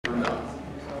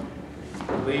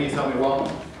Please help me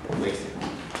welcome Lacey.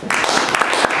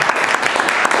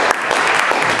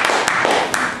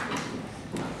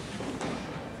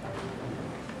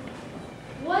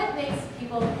 What makes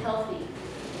people healthy?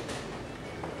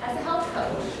 As a health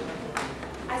coach,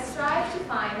 I strive to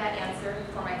find that answer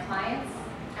for my clients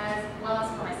as well as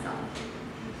for myself.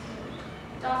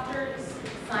 Doctors,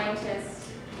 scientists,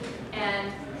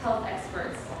 and health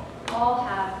experts all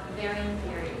have varying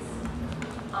theories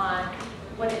on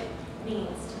what it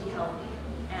means to be healthy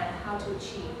and how to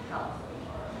achieve health.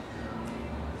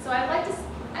 So I'd like to,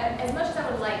 as much as I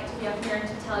would like to be up here and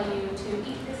to tell you to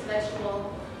eat this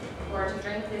vegetable or to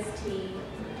drink this tea,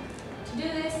 to do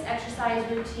this exercise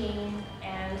routine,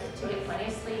 and to get plenty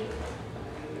of sleep,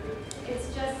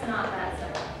 it's just not that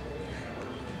simple.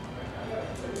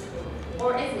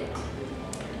 Or is it?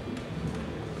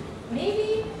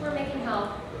 Maybe we're making health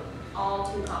all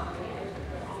too complicated.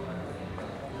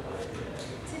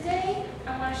 Today,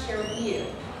 I want to share with you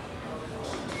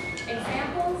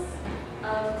examples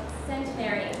of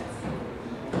centenarians,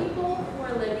 people who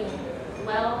are living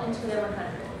well into their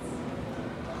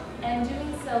 100s, and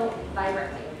doing so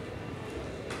vibrantly.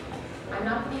 I'm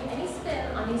not putting any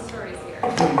spin on these stories here.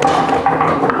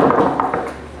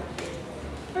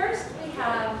 First, we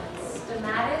have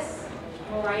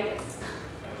Maloney.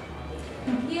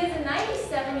 He is a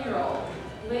 97-year-old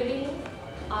living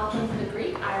off of the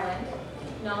Greek island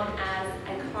known as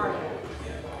Icaria.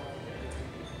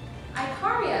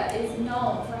 Icaria is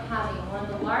known for having one of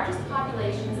the largest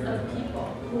populations of people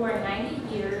who are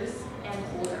 90 years and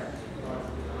older.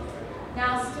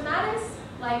 Now, Stamatis,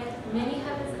 like many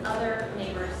of his other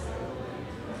neighbors,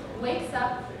 wakes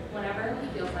up whenever he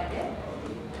feels like it,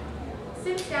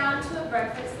 sits down to a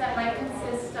breakfast that might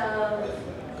consist of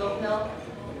goat milk,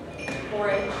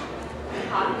 porridge,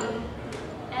 coffee,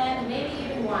 and maybe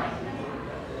even wine.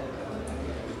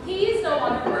 He is no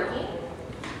longer working,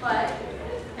 but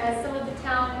as some of the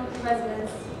town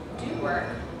residents do work,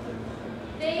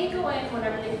 they go in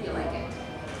whenever they feel like it.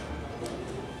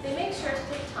 They make sure to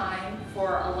take time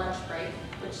for a lunch break,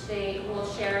 which they will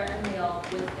share a meal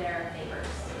with their neighbors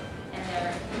and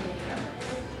their community members.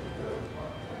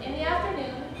 In the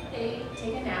afternoon, they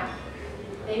take a nap,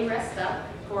 they rest up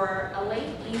for a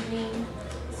late evening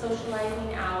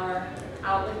socializing hour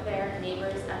out with their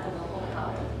neighbors at the local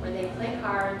pub, where they play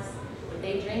cards,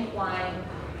 they drink wine,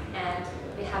 and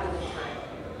they have a good time.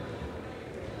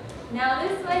 Now,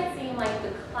 this might seem like the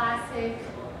classic,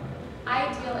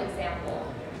 ideal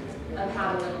example of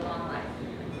how to live a long life.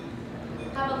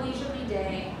 Have a leisurely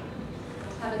day,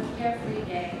 have a carefree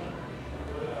day,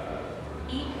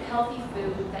 eat healthy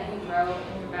food that you grow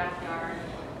in your backyard,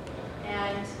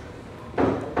 and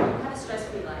have a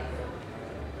stress-free life.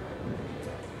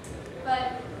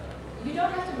 But you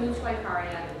don't have to move to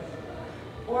Icaria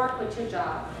or quit your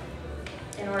job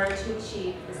in order to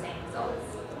achieve the same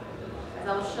results, as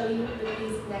I will show you with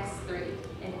these next three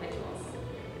individuals.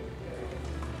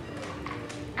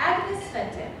 Agnes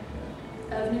Fenton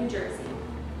of New Jersey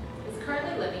is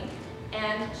currently living,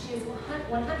 and she is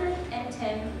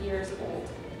 110 years old.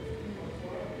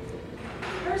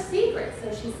 Her secret,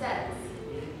 so she says,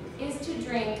 is to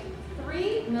drink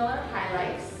 3 Miller High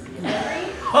Lifes every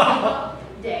single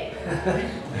day.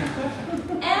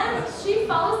 And she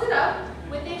follows it up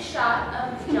with a shot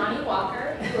of Johnny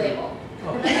Walker Blue Label.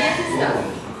 The fancy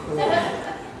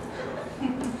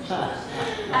stuff.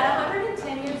 At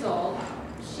 110 years old,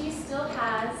 she still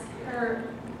has her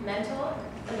mental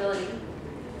ability,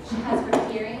 she has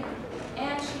her hearing,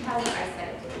 and she has her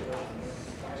eyesight.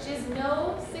 She has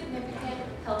no significant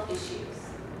health issues.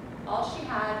 All she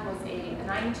had was a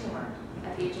benign tumor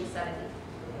at the age of 70.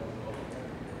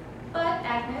 But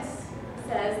Agnes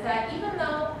says that even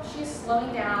though she's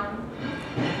slowing down,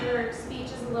 her speech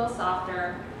is a little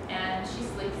softer, and she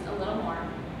sleeps a little more,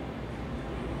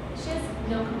 she has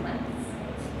no complaints.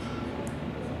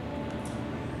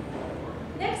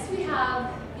 Next, we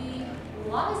have the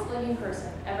longest living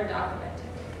person ever documented,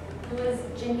 who is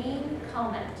Janine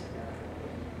Calment.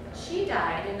 She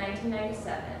died in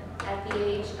 1997 at the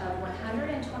age of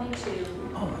 122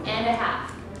 and a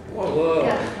half. Whoa.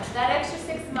 Yeah, that extra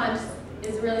 6 months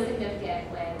is really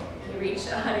significant when you reach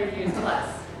 100 years plus.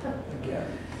 Again.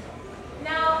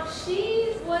 Now,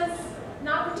 she was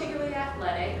not particularly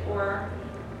athletic or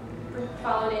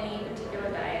followed any particular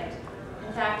diet.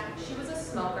 In fact, she was a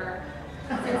smoker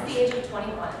since the age of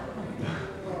 21.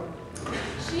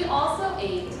 She also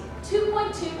ate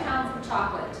 2.2 pounds of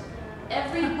chocolate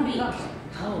every week.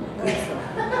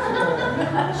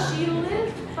 She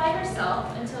lived by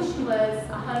herself until she was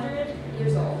 100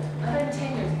 years old,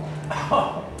 110 years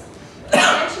old.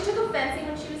 And she took up fencing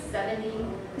when she was 70,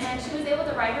 and and she was able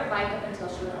to ride her bike up until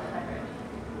she was 100.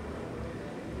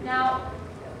 Now,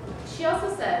 she also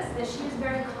says that she was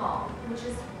very calm, which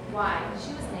is why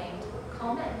she was named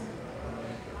Calmette.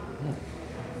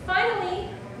 Finally,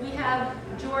 we have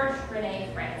George Rene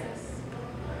Francis.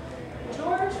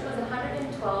 George was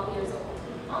 112 years old,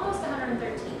 almost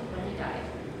 113 when he died.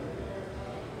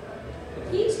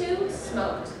 He too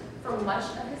smoked for much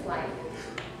of his life.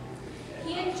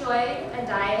 He enjoyed a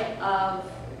diet of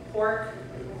pork,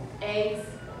 eggs,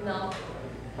 milk.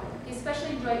 He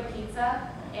especially enjoyed pizza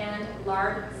and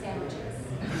lard sandwiches.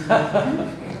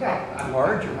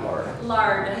 Large or lard?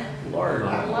 Lard. Lard.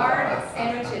 Lard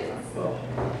sandwiches.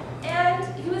 And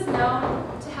he was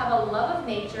known to have a love of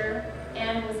nature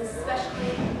and was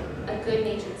especially a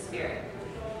good-natured spirit.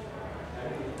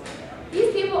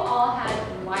 These people all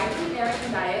had widely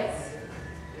varying diets,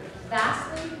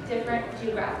 vastly different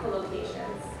geographical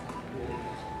locations,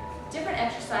 different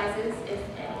exercises, if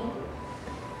any,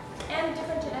 and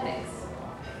different genetics.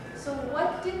 So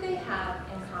what did they have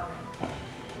in common?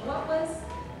 What was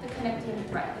the connecting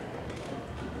thread?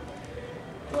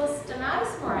 Well,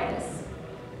 Stomatis moritis,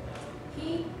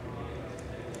 he,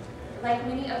 like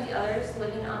many of the others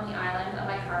living on the island of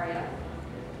Icaria,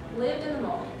 lived in the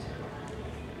moment.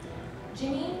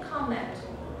 Janine Calmette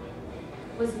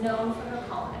was known for her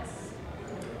calmness.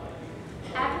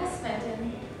 Agnes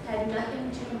Fenton had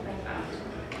nothing to complain about.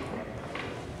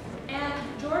 And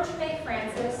George Rene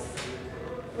Francis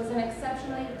was an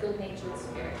exceptionally good-natured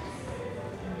spirit.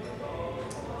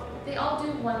 They all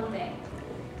do one thing.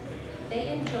 They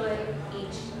enjoy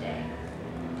each day.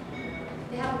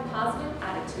 They have a positive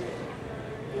attitude.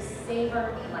 They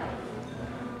savor life.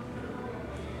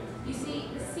 You see,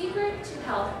 the secret to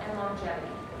health and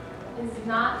longevity is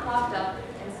not locked up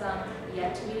in some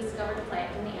yet-to-be-discovered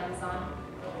plant in the Amazon.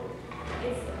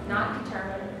 It's not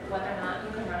determined whether or not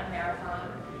you can run a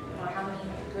marathon or how many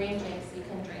green drinks you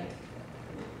can drink.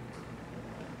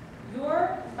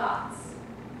 Your thoughts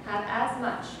have as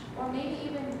much, or maybe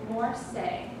even more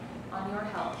say on your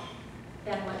health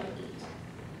than what you eat.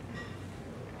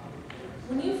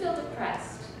 When you feel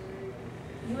depressed,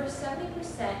 you are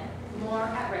 70% more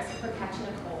at risk for catching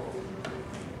a cold.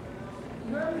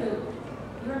 Your mood,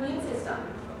 your immune system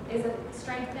is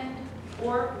strengthened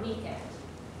or weakened,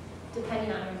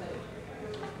 depending on your mood.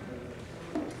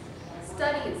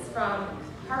 Studies from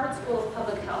Harvard School of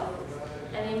Public Health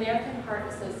and the American Heart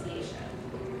Association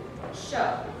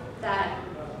show that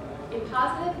a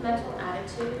positive mental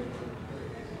attitude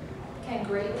can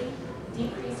greatly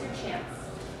decrease your chance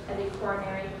of a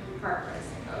coronary heart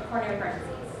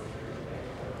disease.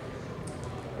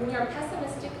 When you're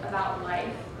pessimistic about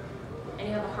life and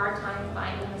you have a hard time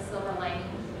finding the silver lining,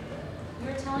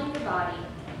 you're telling your body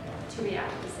to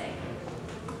react the same.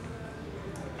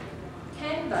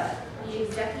 Ken Budd, the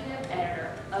executive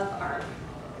editor of ARC,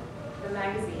 the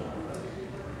magazine,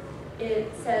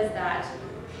 it says that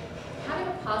having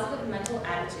a positive mental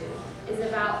attitude is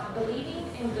about believing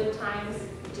in good times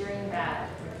during bad.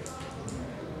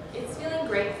 It's feeling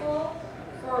grateful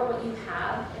for what you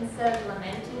have instead of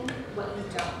lamenting what you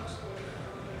don't.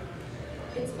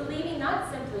 It's believing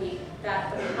not simply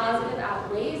that the positive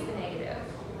outweighs the negative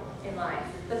in life,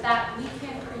 but that we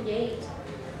can create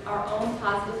our own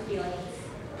positive feelings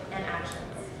and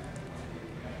actions.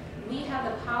 We have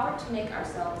the power to make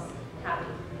ourselves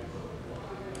happy.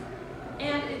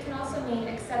 And it can also mean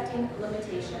accepting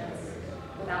limitations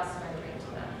without surrendering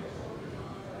to them.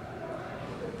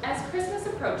 As Christmas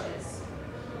approaches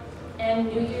and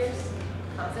New Year's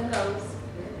comes and goes,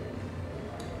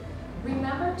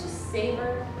 remember to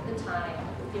savor the time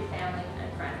with your family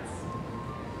and friends.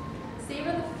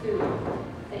 Savor the food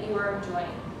that you are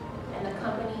enjoying and the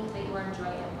company that you are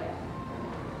enjoying it with.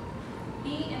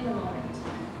 Be in the moment.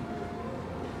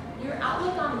 Your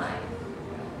outlook on life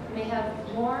may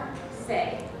have more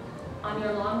say on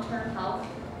your long-term health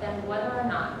than whether or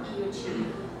not you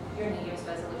achieve your New Year's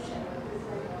resolution.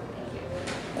 Thank you.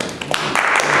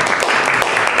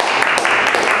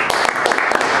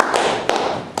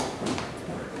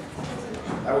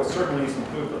 That was certainly some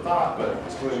food for thought, but I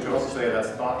suppose you could also say that's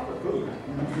thought for food.